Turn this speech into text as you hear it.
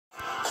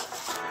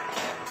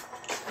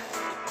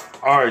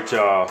All right,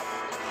 y'all.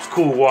 It's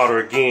Cool Water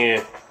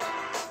again.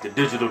 The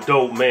Digital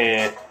Dope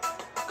Man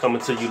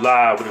coming to you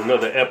live with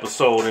another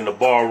episode in the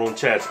Barroom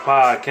Chats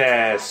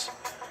podcast,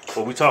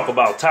 where we talk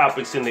about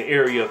topics in the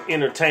area of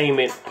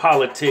entertainment,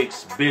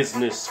 politics,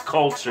 business,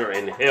 culture,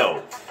 and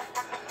health.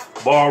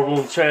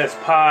 Barroom Chats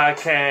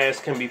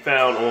podcast can be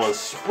found on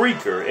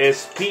Spreaker,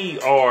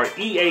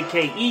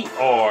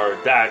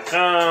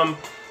 SPREAKER.com,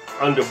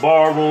 under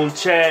Barroom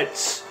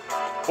Chats,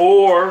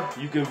 or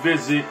you can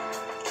visit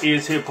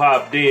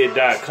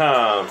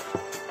ishiphopdead.com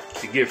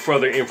to get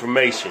further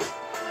information.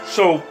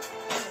 So,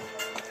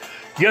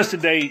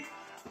 yesterday,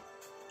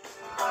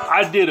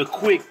 I did a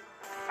quick,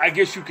 I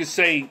guess you could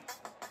say,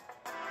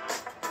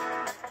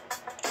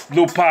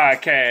 little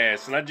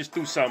podcast, and I just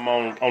threw something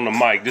on the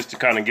mic just to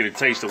kind of get a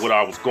taste of what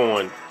I was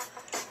going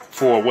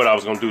for, what I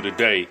was going to do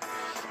today.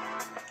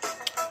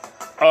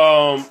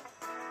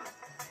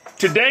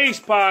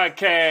 Today's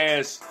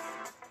podcast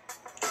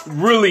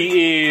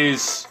really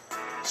is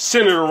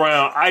centered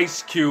around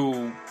Ice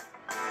Cube,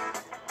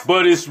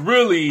 but it's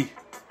really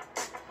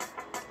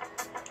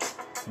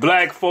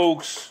black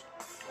folks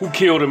who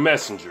kill the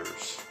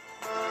messengers.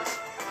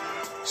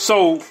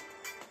 So,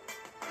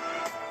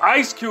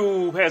 Ice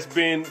Cube has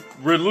been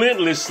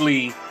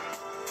relentlessly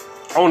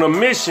on a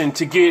mission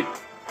to get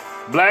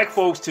black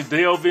folks to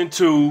delve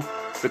into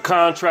the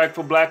contract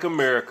for Black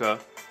America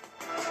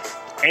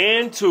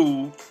and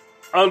to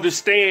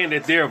understand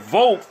that their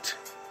vote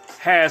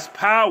has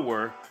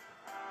power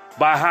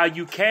by how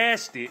you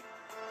cast it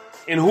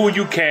and who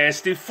you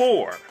cast it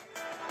for.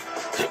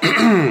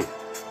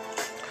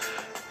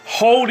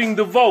 Holding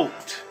the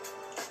vote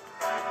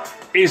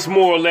is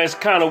more or less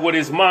kind of what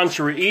his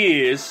mantra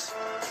is.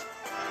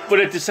 But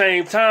at the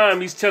same time,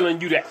 he's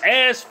telling you to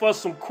ask for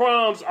some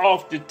crumbs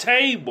off the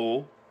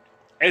table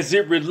as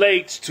it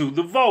relates to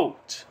the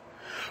vote.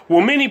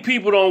 Well, many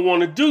people don't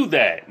want to do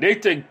that. They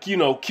think,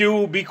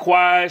 Q, be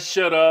quiet,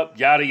 shut up,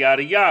 yada,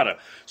 yada, yada.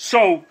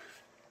 So,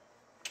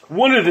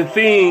 one of the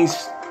things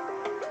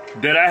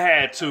that I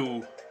had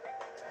to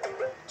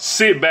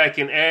sit back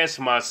and ask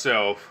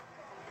myself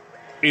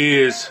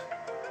is,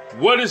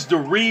 what is the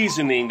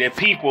reasoning that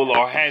people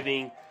are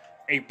having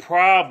a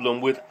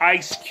problem with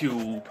Ice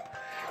Cube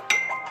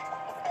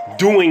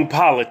doing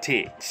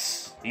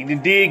politics? He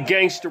did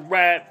gangster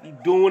rap, he's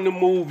doing the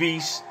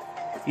movies,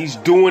 he's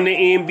doing the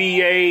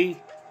NBA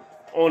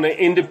on an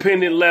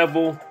independent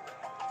level,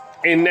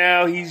 and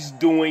now he's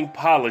doing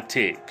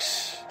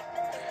politics.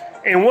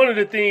 And one of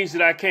the things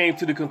that I came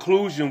to the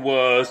conclusion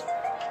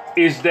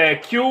is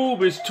that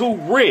Cube is too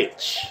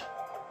rich.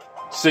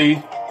 See,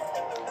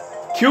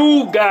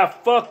 Cube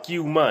got fuck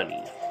you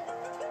money.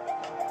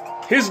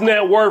 His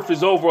net worth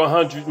is over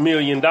 $100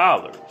 million.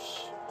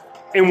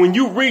 And when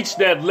you reach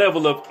that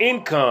level of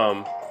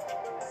income,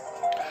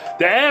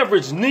 the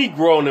average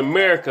Negro in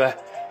America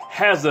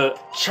has a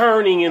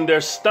churning in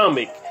their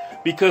stomach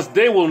because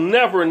they will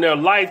never in their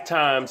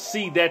lifetime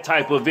see that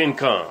type of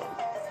income.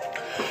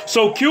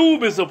 So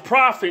Cube is a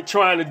prophet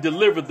trying to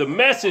deliver the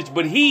message,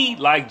 but he,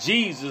 like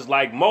Jesus,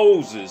 like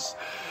Moses,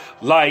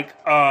 like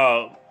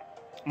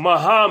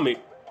Muhammad,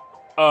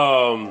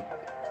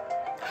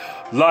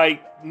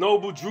 like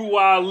Noble Drew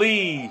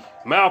Ali,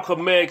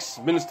 Malcolm X,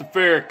 Minister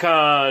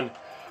Farrakhan,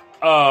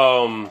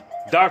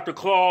 Dr.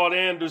 Claude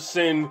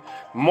Anderson,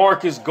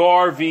 Marcus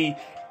Garvey,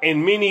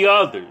 and many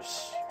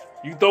others.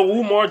 You throw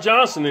Umar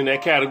Johnson in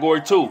that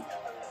category too.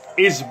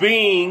 Is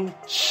being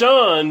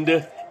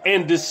shunned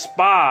and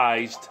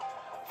despised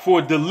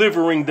for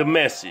delivering the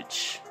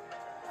message.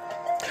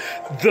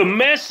 The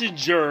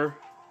messenger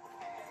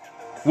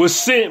was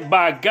sent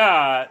by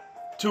God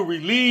to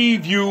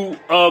relieve you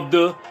of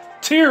the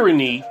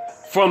tyranny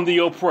from the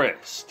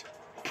oppressor.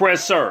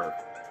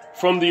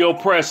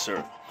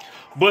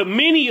 But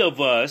many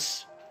of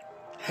us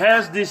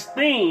has this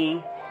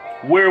thing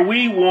where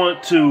we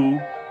want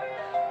to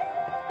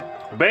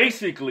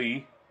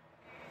basically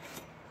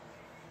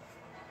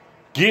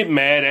get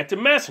mad at the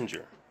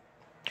messenger.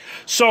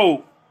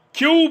 So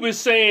Cube is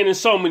saying in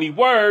so many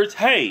words,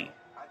 hey,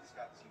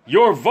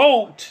 your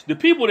vote, the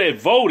people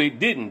that voted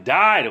didn't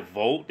die to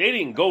vote. They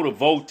didn't go to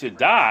vote to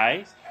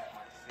die.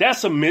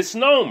 That's a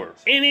misnomer.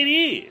 And it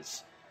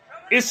is.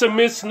 It's a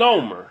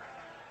misnomer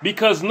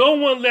because no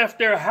one left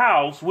their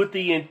house with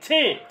the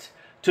intent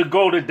to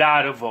go to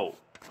die to vote.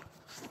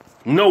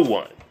 No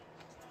one.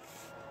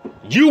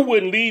 You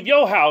wouldn't leave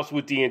your house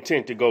with the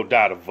intent to go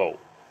die to vote.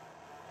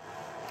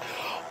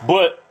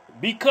 But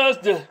because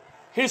the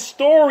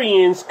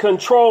historians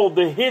control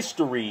the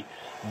history,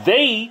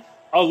 they,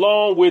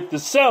 along with the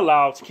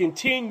sellouts,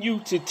 continue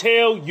to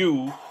tell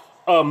you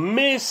a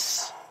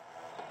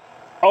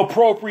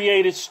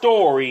misappropriated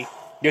story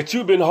that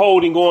you've been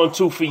holding on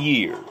to for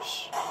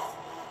years.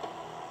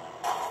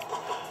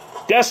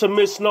 That's a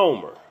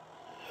misnomer.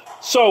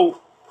 So,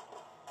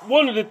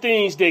 one of the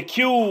things that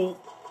Q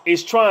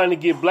is trying to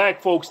get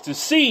black folks to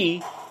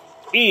see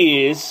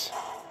is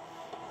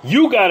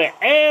you got to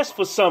ask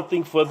for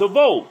something for the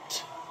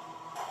vote.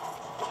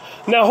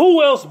 Now,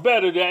 who else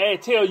better to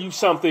tell you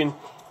something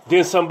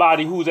than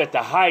somebody who's at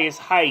the highest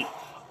height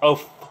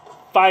of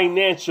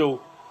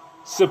financial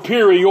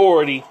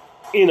superiority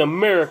in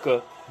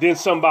America than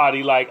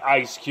somebody like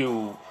Ice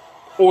Cube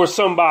or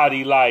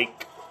somebody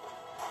like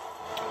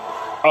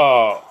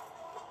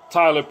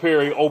Tyler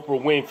Perry,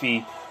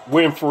 Oprah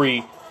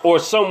Winfrey, or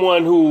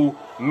someone who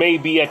may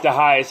be at the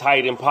highest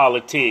height in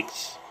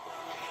politics.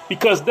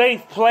 Because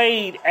they've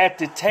played at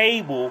the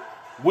table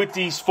with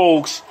these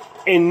folks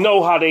and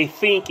know how they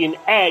think and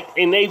act,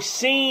 and they've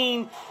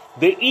seen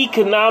the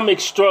economic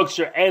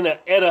structure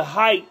at a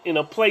height in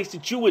a place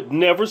that you would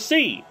never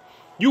see.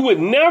 You would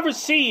never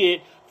see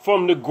it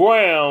from the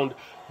ground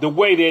the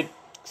way that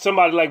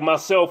somebody like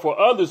myself or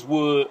others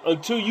would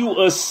until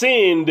you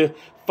ascend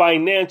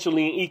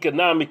financially and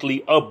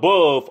economically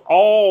above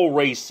all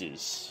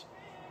races.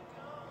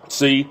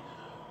 See?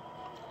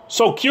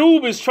 So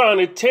Cube is trying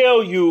to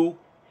tell you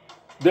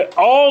that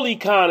all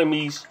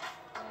economies,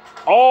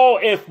 all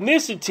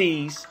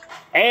ethnicities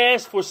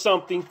ask for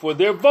something for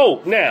their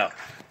vote. Now,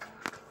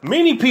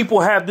 many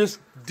people have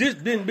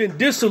been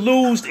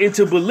disillusioned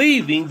into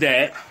believing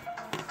that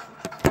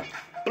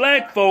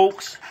black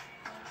folks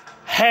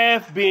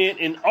have been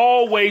and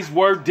always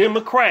were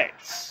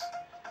Democrats.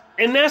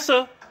 And that's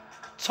a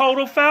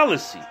total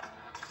fallacy.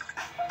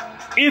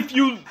 If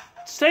you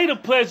say the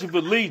Pledge of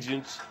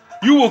Allegiance,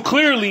 you will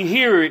clearly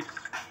hear it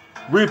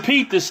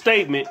repeat the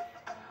statement,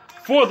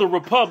 "For the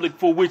republic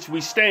for which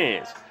we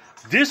stand."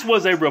 This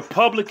was a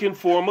Republican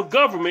form of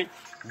government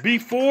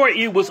before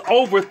it was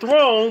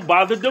overthrown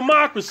by the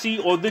democracy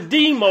or the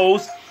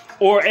demos,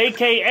 or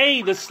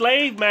AKA the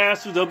slave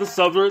masters of the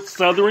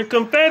Southern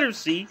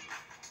Confederacy,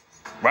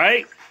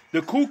 right?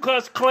 The Ku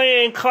Klux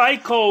Klan,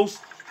 Caicos,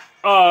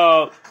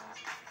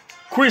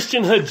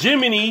 Christian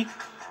hegemony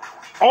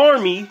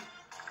army,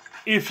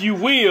 if you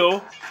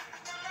will,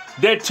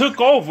 that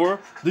took over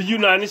the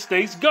United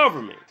States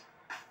government.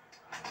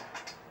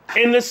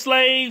 And the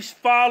slaves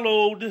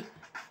followed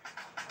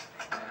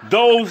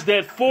those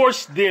that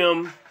forced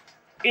them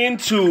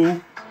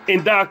into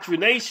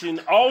indoctrination,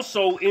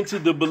 also into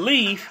the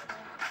belief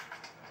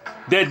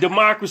that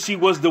democracy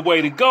was the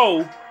way to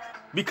go.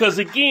 Because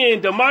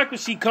again,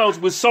 democracy comes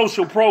with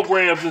social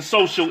programs and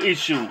social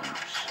issues.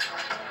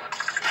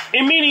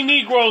 And many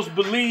Negroes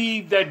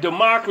believe that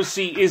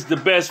democracy is the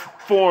best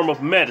form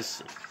of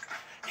medicine.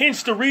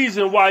 Hence the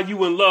reason why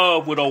you in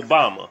love with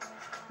Obama.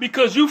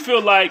 Because you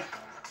feel like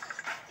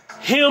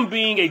him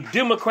being a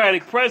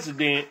Democratic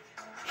president,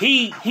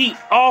 he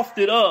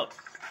offed up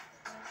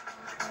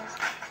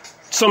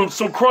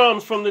some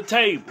crumbs from the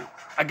table.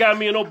 I got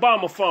me an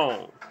Obama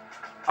phone.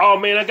 Oh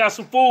man, I got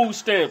some food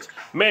stamps.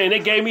 Man, they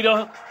gave me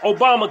the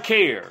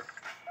Obamacare.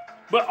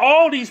 But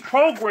all these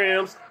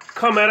programs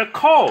come at a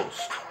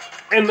cost.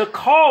 And the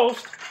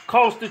cost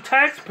cost the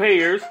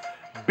taxpayers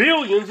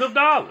billions of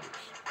dollars.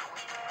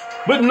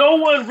 But no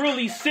one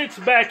really sits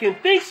back and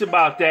thinks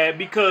about that,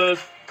 because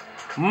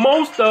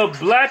most of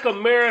Black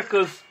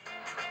America's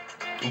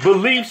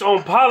beliefs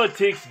on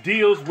politics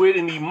deals with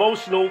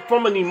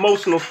from an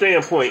emotional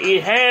standpoint.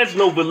 It has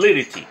no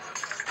validity.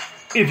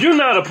 If you're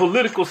not a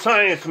political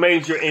science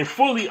major and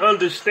fully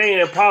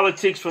understand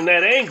politics from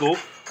that angle,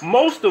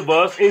 most of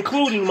us,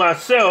 including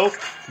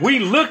myself, we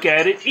look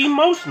at it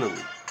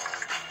emotionally.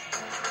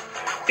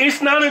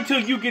 It's not until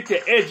you get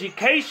the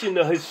education,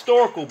 the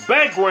historical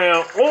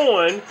background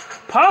on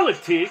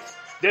politics,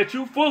 that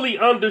you fully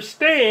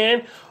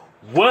understand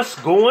what's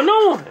going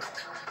on.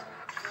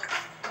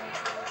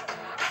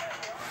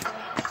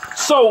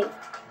 So,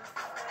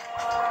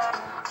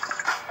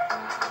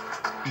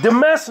 the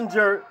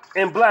messenger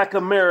in Black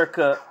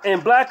America,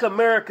 and Black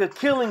America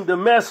killing the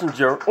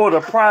messenger or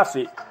the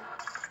prophet,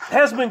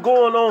 has been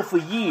going on for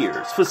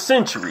years, for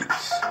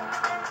centuries.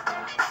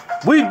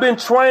 We've been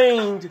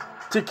trained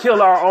to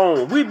kill our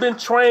own. We've been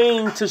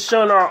trained to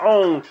shun our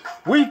own.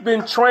 We've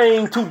been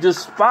trained to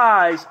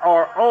despise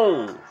our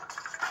own.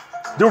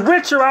 The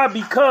richer I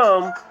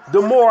become,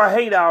 the more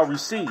hate I'll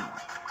receive.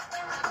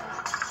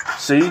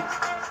 See?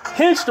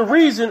 Hence the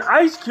reason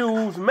Ice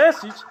Cube's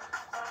message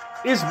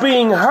is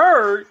being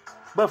heard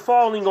but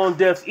falling on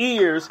deaf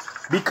ears,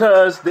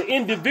 because the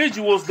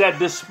individuals that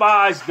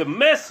despise the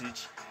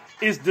message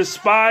is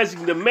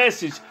despising the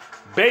message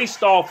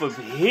based off of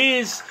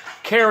his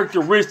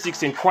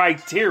characteristics and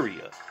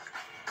criteria.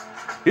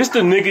 It's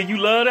the nigga you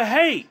love to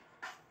hate.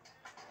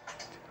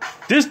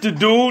 This the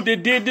dude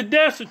that did the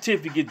death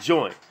certificate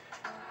joint.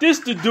 This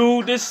the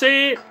dude that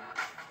said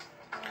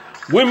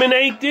women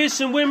ain't this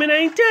and women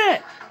ain't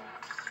that.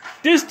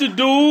 This the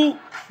dude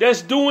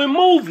that's doing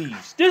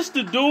movies. This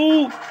the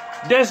dude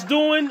that's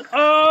doing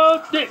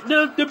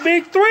the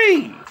big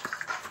three.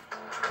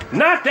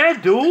 Not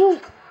that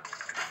dude.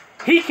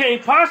 He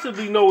can't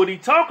possibly know what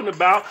he's talking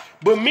about,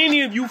 but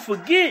many of you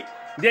forget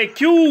that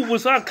Cube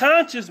was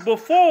unconscious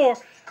before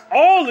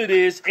all of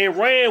this and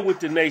ran with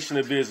the Nation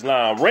of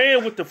Islam,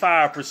 ran with the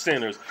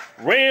 5%ers,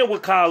 ran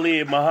with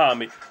Khalid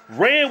Muhammad,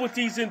 ran with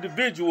these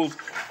individuals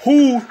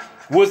who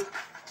was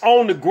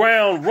on the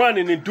ground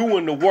running and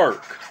doing the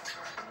work.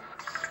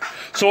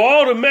 So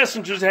all the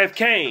messengers have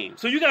came.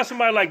 So you got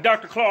somebody like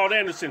Dr. Claude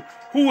Anderson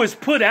who has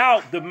put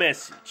out the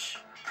message.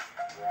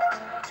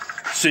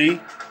 See?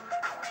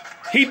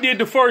 He did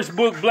the first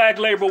book, Black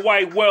Labor,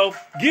 White Wealth,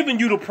 giving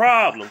you the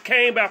problem.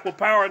 Came back with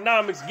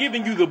Powernomics,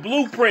 giving you the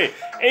blueprint.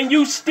 And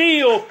you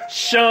still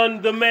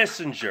shun the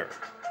messenger.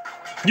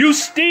 You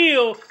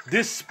still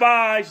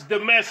despise the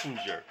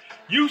messenger.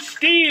 You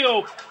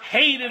still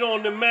hated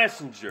on the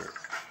messenger.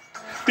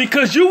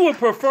 Because you would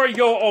prefer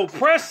your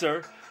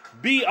oppressor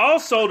be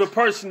also the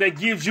person that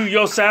gives you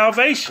your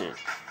salvation.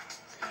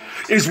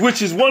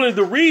 Which is one of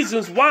the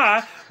reasons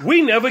why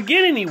we never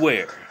get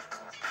anywhere.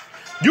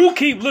 You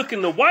keep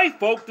looking to white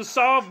folk to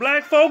solve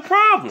black folk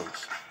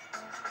problems.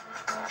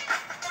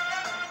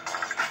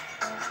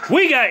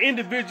 We got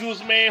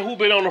individuals, man, who've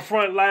been on the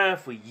front line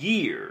for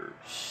years.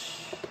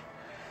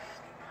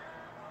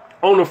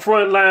 On the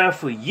front line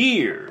for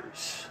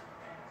years.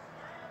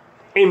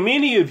 And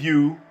many of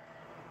you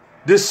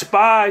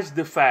despise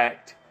the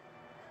fact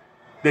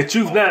that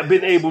you've not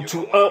been able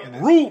to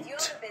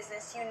uproot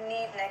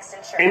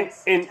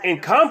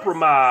and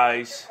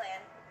compromise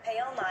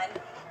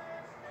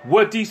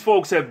what these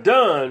folks have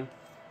done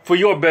for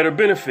your better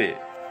benefit.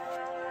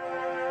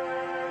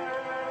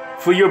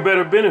 For your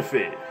better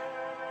benefit.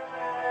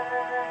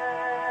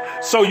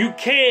 So you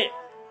can't,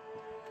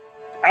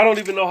 I don't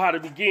even know how to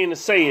begin to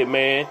say it,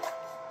 man.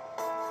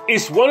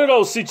 It's one of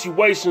those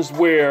situations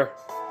where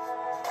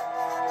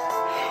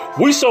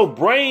we so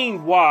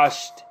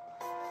brainwashed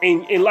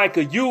and like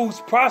a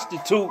used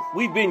prostitute,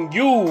 we've been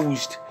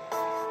used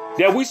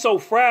that we so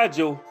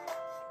fragile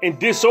and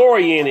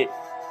disoriented.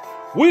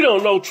 We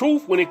don't know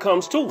truth when it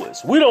comes to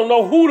us. We don't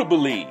know who to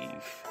believe.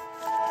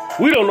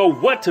 We don't know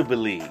what to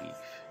believe.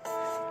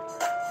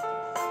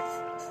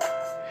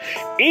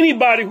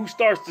 Anybody who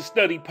starts to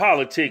study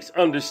politics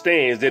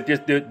understands that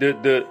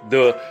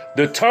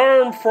the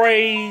term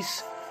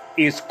phrase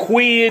is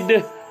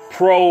quid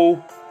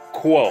pro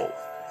quo.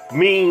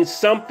 Means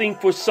something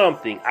for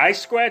something. I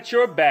scratch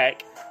your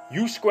back,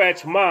 you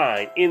scratch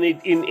mine. In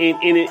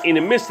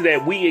the midst of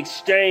that, we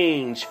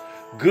exchange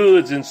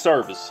goods and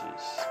services.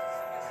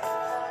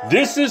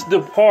 This is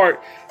the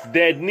part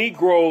that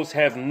Negroes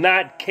have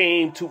not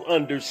came to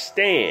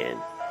understand.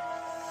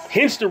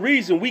 Hence the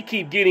reason we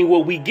keep getting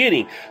what we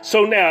getting.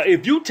 So now,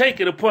 if you take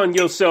it upon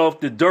yourself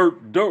to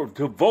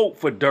vote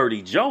for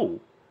Dirty Joe,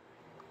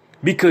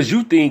 because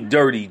you think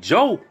Dirty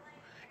Joe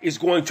is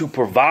going to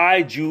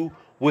provide you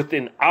with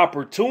an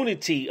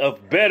opportunity of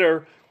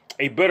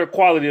a better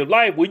quality of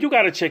life, well, you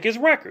got to check his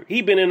record.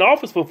 He's been in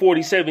office for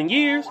 47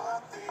 years.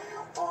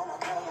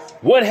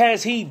 What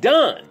has he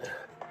done?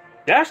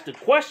 That's the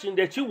question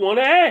that you want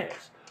to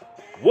ask.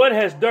 What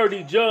has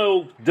Dirty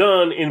Joe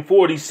done in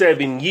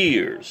 47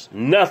 years?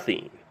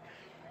 Nothing.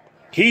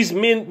 He's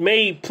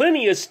made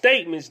plenty of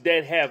statements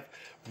that have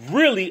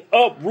really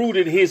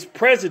uprooted his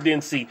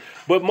presidency,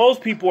 but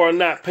most people are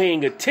not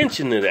paying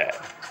attention to that.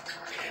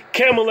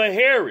 Kamala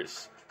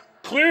Harris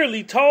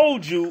clearly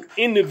told you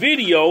in the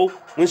video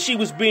when she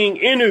was being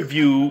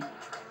interviewed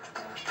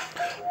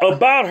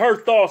about her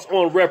thoughts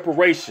on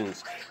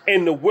reparations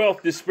and the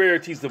wealth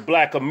disparities of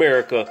Black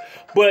America.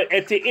 But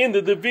at the end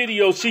of the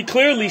video, she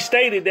clearly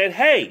stated that,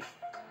 hey,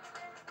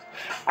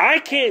 I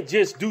can't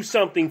just do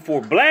something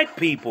for Black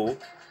people.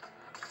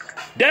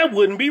 That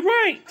wouldn't be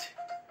right.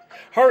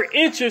 Her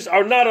interests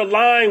are not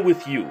aligned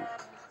with you.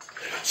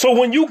 So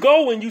when you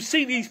go and you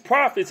see these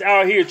prophets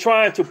out here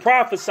trying to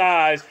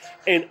prophesize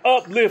and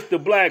uplift the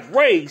Black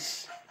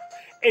race,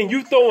 and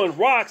you throwing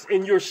rocks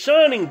and you're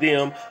shunning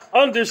them,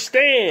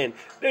 understand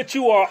that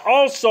you are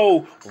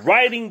also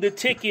writing the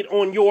ticket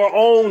on your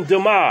own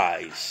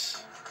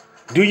demise.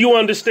 Do you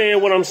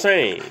understand what I'm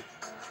saying?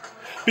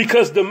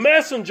 Because the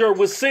messenger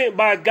was sent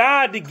by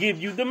God to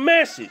give you the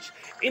message.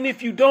 And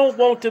if you don't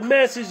want the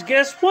message,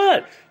 guess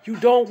what? You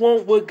don't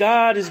want what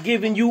God is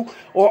giving you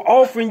or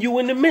offering you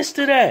in the midst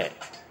of that.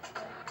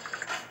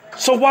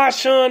 So why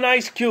shun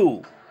Ice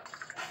Cube?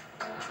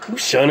 You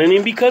shunning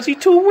him because he's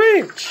too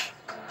rich.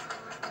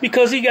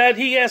 Because he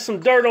has some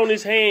dirt on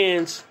his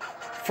hands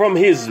from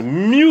his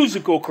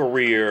musical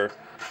career,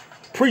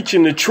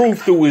 preaching the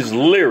truth through his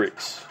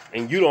lyrics,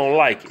 and you don't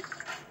like it.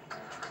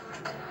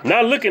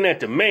 Not looking at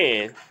the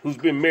man who's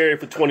been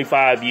married for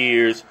 25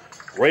 years,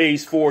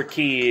 raised 4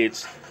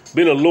 kids,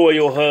 been a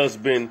loyal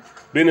husband,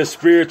 been a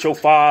spiritual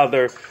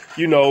father,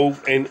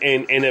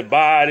 and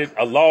abided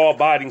a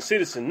law-abiding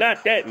citizen.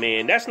 Not that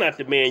man. That's not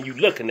the man you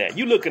looking at.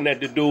 You looking at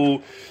the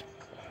dude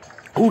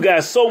who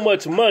got so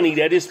much money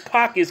that his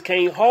pockets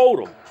can't hold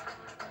him.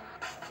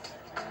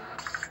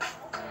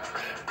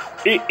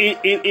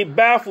 It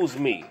baffles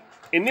me.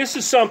 And this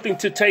is something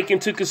to take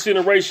into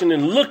consideration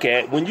and look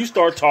at when you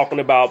start talking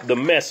about the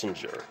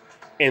messenger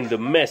and the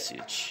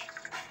message.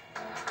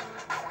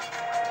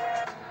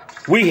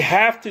 We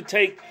have to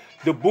take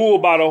the bull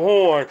by the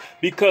horn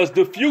because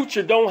the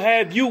future don't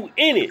have you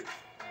in it.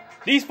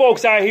 These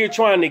folks out here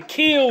trying to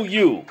kill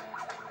you.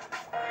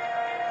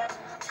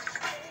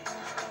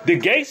 The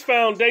Gates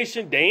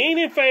Foundation, they ain't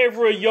in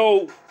favor of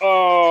your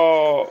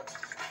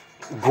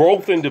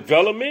growth and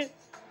development.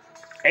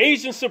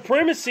 Asian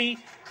supremacy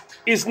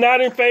is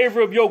not in favor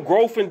of your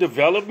growth and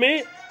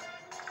development.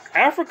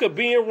 Africa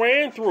being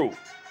ran through.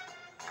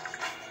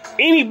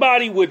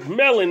 Anybody with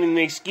melanin in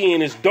their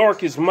skin as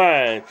dark as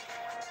mine,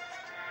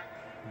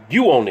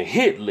 you on the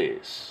hit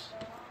list.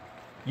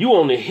 You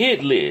on the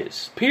hit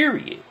list,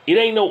 period. It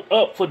ain't no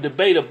up for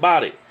debate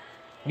about it.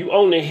 You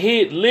on the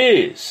hit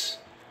list.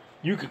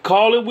 You could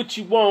call it what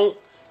you want.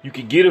 You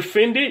could get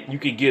offended. You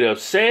could get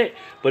upset.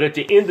 But at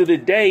the end of the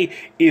day,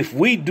 if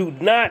we do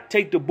not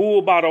take the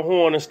bull by the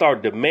horn and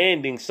start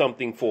demanding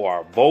something for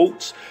our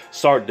votes,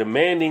 start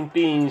demanding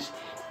things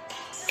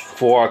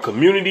for our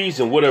communities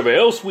and whatever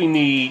else we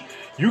need,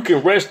 you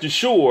can rest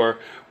assured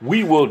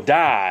we will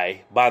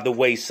die by the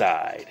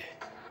wayside.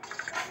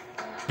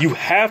 You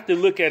have to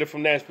look at it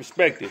from that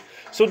perspective.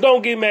 So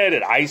don't get mad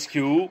at Ice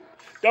Cube.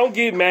 Don't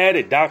get mad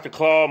at Dr.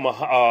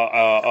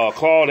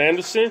 Claude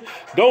Anderson.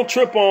 Don't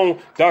trip on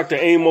Dr.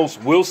 Amos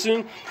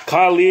Wilson,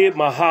 Khalid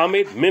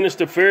Muhammad,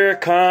 Minister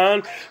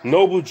Farrakhan,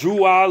 Noble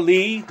Drew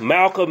Ali,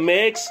 Malcolm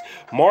X,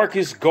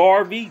 Marcus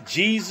Garvey,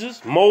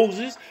 Jesus,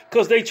 Moses,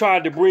 because they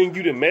tried to bring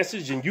you the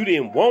message and you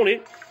didn't want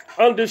it.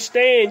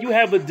 Understand you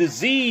have a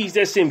disease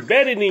that's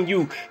embedded in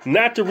you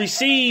not to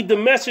receive the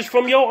message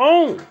from your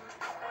own.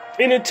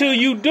 And until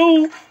you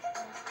do,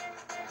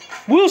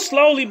 we'll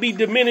slowly be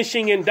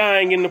diminishing and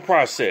dying in the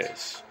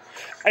process.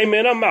 Hey,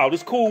 man, I'm out.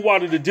 It's Cool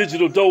Water, the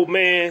Digital Dope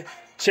Man.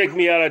 Check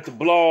me out at the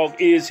blog,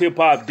 Is Hip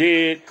Hop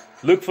Dead?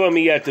 Look for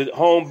me at the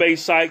home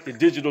base site,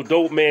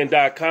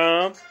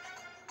 thedigitaldopeman.com.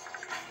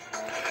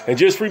 And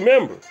just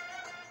remember,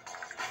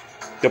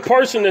 the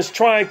person that's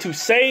trying to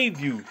save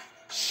you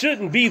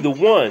shouldn't be the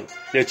one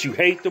that you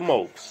hate the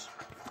most.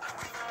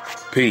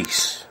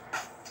 Peace.